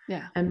 ages.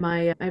 Yeah. And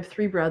I have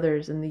three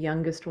brothers, and the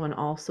youngest one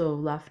also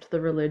left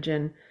the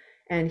religion,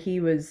 and he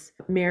was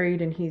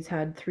married, and he's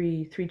had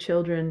three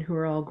children who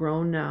are all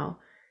grown now.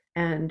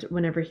 And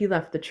whenever he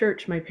left the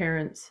church, my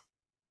parents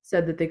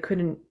said that they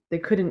couldn't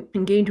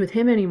engage with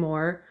him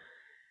anymore,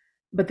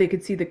 but they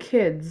could see the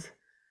kids.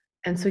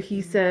 And so he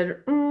Mhm.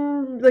 said,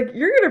 like,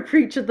 you're gonna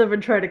preach at them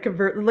and try to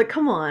convert them. Like,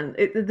 come on.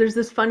 There's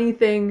this funny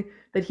thing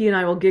that he and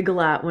I will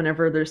giggle at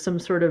whenever there's some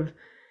sort of,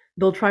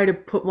 they'll try to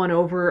put one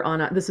over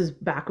on this is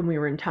back when we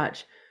were in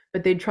touch,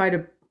 but they'd try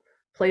to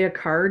play a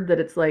card that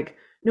it's like,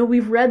 no,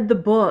 we've read the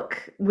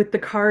book with the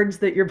cards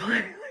that you're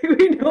playing.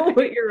 We know what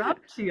Right. you're up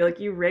to. Like,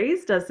 you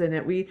raised us in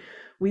it. We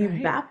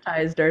Right.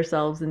 baptized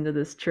ourselves into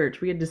this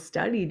church. We had to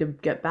study to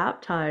get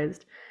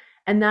baptized.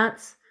 And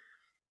that's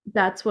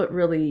what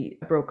really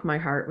broke my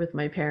heart with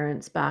my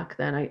parents back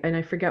then.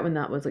 I forget when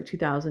that was, like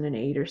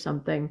 2008 or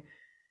something,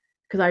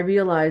 because I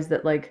realized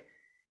that, like,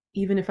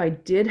 even if I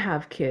did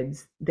have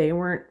kids, they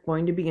weren't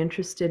going to be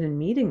interested in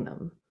meeting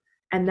them.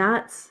 And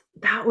that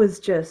was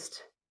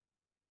just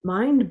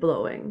mind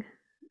blowing,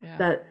 Yeah.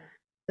 that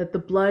the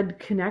blood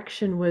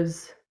connection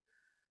was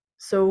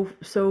so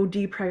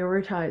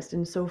deprioritized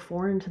and so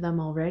foreign to them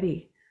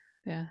already.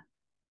 Yeah.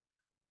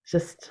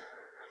 Just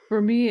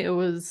For me, I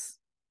was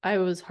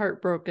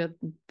heartbroken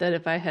that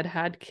if I had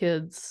had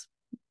kids,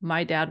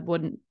 my dad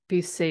wouldn't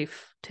be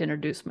safe to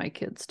introduce my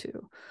kids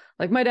to.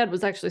 Like, my dad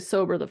was actually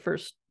sober the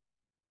first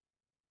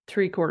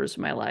 3/4 of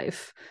my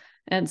life.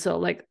 And so,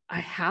 like, I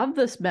have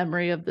this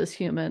memory of this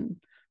human,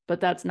 but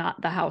that's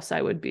not the house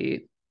I would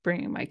be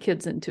bringing my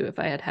kids into if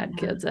I had had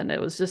yeah, kids. And it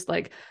was just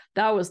like,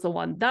 that was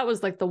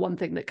like the one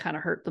thing that kind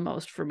of hurt the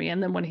most for me.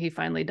 And then when he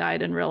finally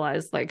died and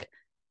realized, like,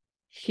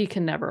 he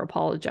can never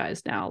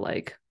apologize now,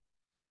 like,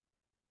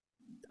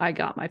 I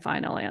got my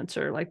final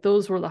answer. Like,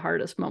 those were the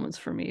hardest moments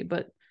for me,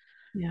 but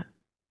yeah,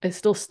 I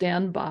still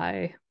stand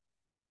by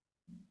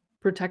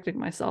protecting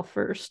myself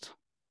first.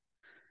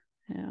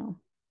 You know,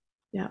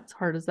 yeah. as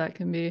hard as that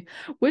can be,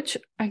 which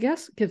I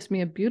guess gives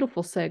me a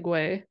beautiful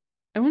segue.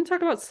 I want to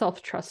talk about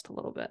self-trust a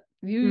little bit.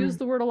 You use Mm.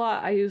 the word a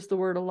lot. I use the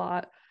word a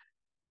lot.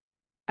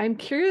 I'm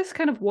curious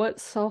kind of what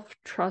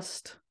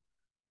self-trust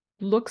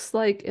looks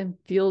like and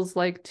feels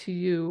like to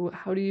you.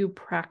 How do you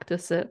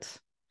practice it?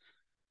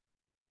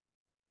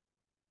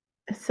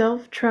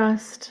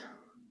 Self-trust,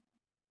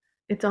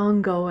 it's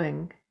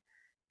ongoing.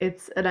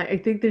 And I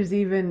think there's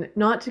even,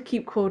 not to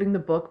keep quoting the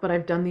book, but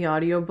I've done the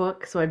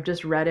audiobook, so I've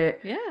just read it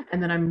Yeah.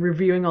 and then I'm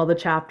reviewing all the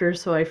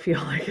chapters, so I feel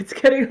like it's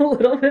getting a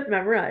little bit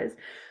memorized.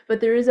 But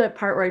there is a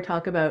part where I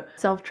talk about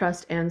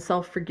self-trust and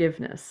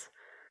self-forgiveness.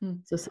 Hmm.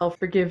 So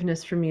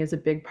self-forgiveness for me is a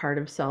big part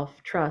of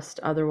self-trust.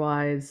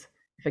 Otherwise,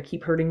 if I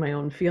keep hurting my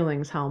own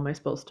feelings, how am I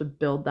supposed to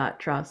build that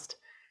trust?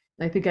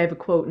 I think I have a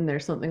quote in there,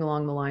 something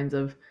along the lines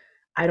of,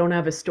 I don't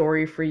have a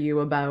story for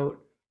you about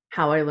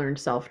how I learned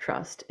self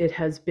trust. It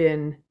has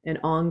been an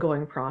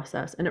ongoing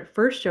process. And it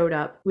first showed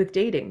up with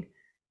dating.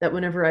 That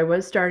whenever I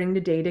was starting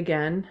to date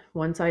again,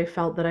 once I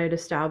felt that I had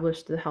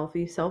established the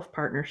healthy self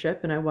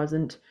partnership and I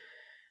wasn't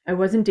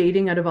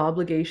dating out of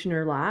obligation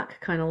or lack,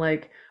 kind of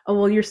like, oh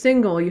well, you're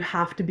single, you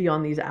have to be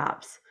on these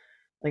apps.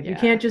 Like you Yeah.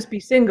 can't just be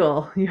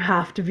single. You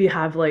have to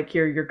have like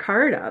your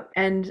card up.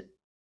 And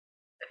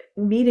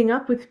meeting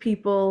up with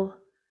people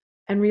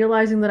and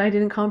realizing that I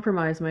didn't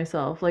compromise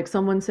myself. Like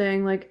someone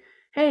saying like,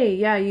 "Hey,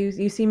 yeah,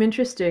 you seem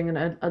interesting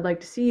and I'd like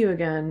to see you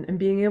again." And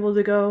being able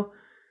to go,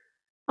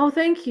 "Oh,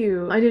 thank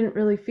you. I didn't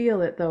really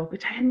feel it though,"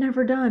 which I had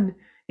never done.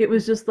 It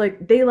was just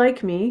like they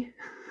like me.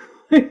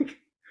 Like,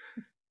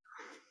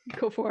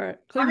 Go for it.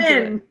 I'm Cling to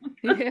it. in.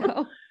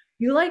 Yeah.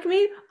 You like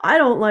me? I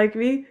don't like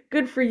me.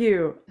 Good for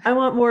you. I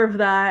want more of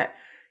that.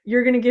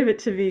 You're gonna give it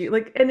to me.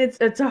 Like, and it's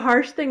a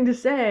harsh thing to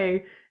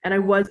say, and I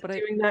Oh, wasn't but I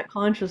doing that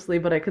consciously,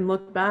 but I can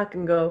look back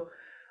and go,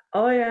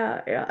 oh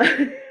yeah, yeah.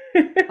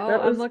 Oh,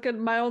 That I'm was looking,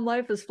 my own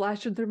life is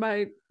flashing through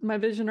my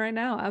vision right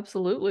now.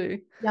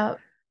 Absolutely. yeah,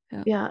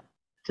 Yeah. yeah.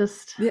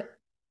 Just Yeah.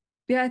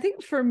 Yeah, I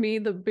think for me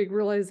the big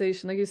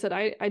realization, like you said,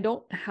 I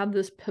don't have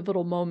this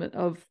pivotal moment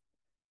of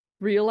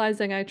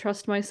realizing I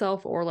trust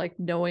myself or like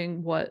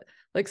knowing what,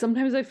 like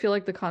sometimes I feel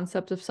like the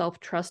concept of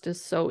self-trust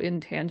is so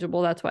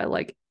intangible. That's why I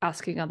like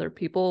asking other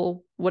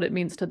people what it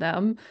means to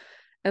them.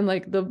 And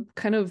like the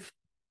kind of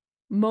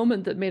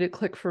moment that made it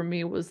click for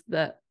me was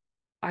that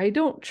I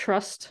don't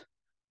trust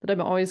that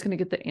I'm always going to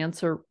get the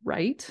answer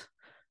right.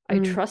 I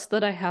mm, trust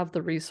that I have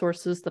the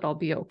resources that I'll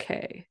be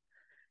okay.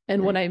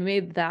 And when nice. I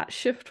made that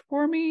shift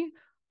for me,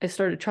 I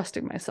started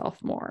trusting myself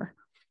more.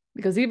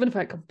 Because even if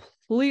I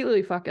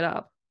completely fuck it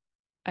up,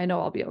 I know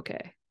I'll be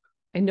okay.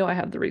 I know I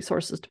have the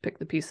resources to pick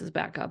the pieces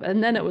back up.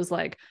 And then it was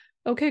like,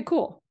 okay,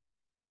 cool.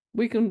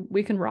 We can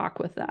rock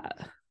with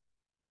that.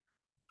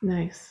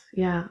 Nice.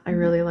 Yeah, I Mhm.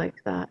 really like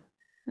that.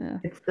 Yeah.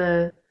 It's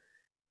the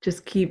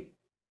just keep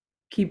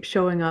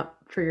showing up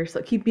for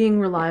yourself. Keep being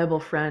Yeah. reliable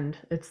friend.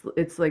 It's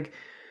like Yeah.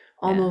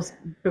 almost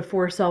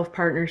before self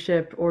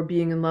partnership or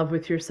being in love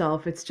with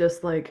yourself. It's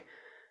just like,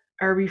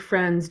 are we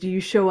friends? Do you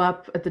show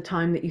up at the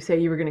time that you say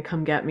you were going to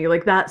come get me?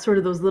 Like that sort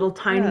of those little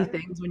tiny Yeah.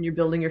 things when you're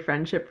building your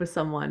friendship with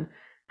someone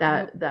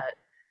Yep. that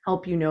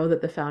help you know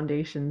that the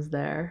foundation's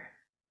there.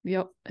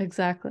 Yep.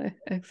 Exactly.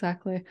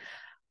 Exactly.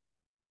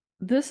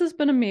 This has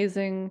been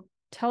amazing.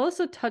 Tell us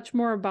a touch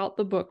more about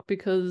the book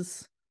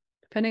because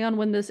depending on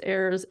when this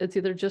airs, it's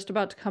either just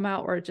about to come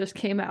out or it just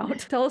came out.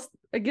 Tell us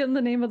again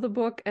the name of the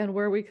book and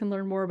where we can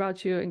learn more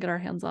about you and get our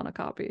hands on a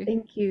copy.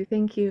 Thank you.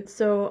 Thank you.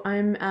 So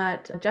I'm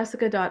at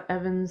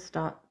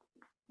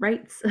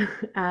jessica.evans.writes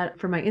at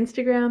for my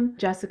Instagram.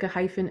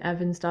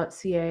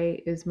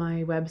 Jessica-evans.ca is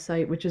my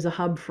website, which is a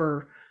hub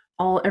for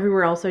all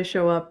everywhere else I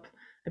show up.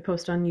 I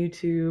post on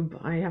YouTube.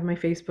 I have my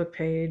Facebook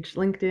page,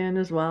 LinkedIn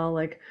as well,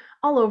 like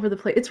all over the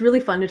place. It's really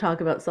fun to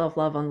talk about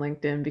self-love on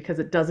LinkedIn because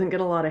it doesn't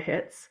get a lot of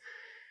hits,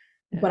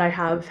 but Yeah. I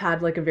have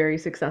had like a very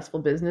successful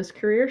business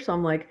career. So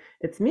I'm like,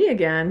 it's me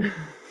again.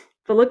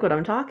 But look what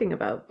I'm talking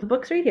about. The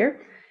book's right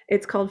here.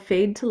 It's called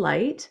Fade to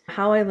Light: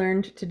 How I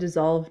Learned to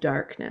Dissolve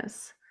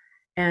Darkness.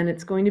 And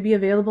it's Mm. going to be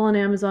available on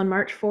Amazon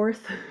March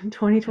 4th,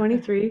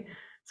 2023.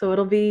 So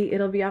it'll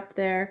be up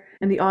there.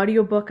 And the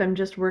audiobook I'm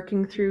just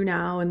working through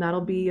now, and that'll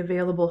be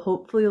available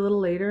hopefully a little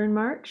later in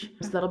March.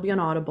 So that'll be on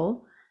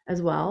Audible as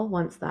well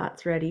once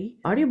that's ready.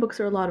 Audiobooks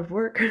are a lot of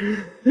work.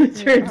 It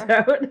turns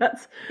out. I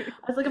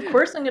was like, of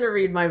course I'm gonna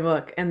read my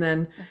book. And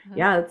then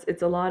yeah,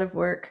 it's a lot of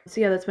work.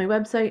 So yeah, that's my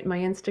website, my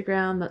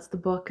Instagram, that's the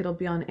book. It'll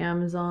be on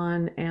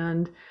Amazon.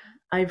 And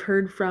I've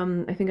heard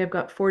from, I think I've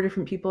got 4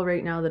 different people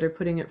right now that are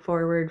putting it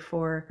forward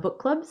for book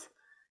clubs.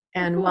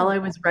 And cool. while I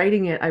was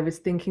writing it, I was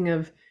thinking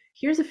of,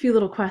 here's a few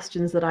little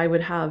questions that I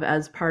would have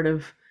as part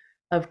of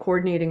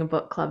coordinating a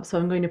book club. So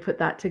I'm going to put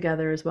that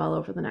together as well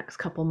over the next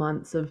couple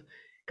months, of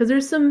because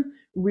there's some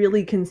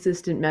really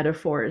consistent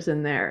metaphors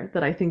in there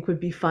that I think would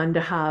be fun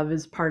to have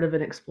as part of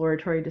an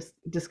exploratory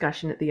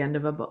discussion at the end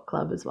of a book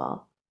club as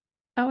well.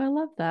 Oh, I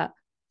love that.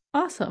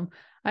 Awesome.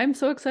 I'm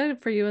so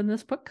excited for you and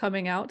this book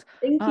coming out.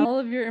 Thank you. All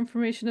of your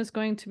information is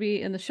going to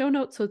be in the show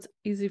notes, so it's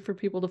easy for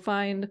people to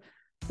find.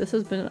 This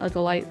has been a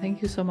delight.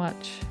 Thank you so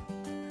much.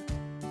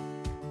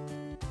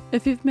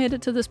 If you've made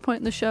it to this point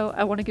in the show,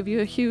 I want to give you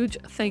a huge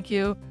thank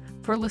you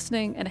for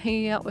listening and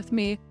hanging out with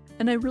me,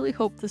 and I really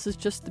hope this is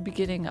just the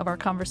beginning of our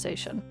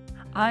conversation.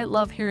 I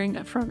love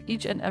hearing from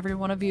each and every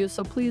one of you,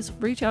 so please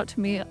reach out to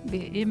me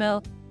via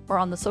email or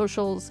on the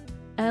socials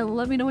and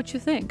let me know what you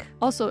think.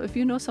 Also, if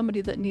you know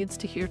somebody that needs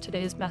to hear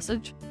today's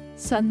message,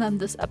 send them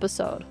this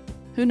episode.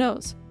 Who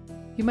knows?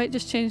 You might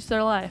just change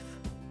their life.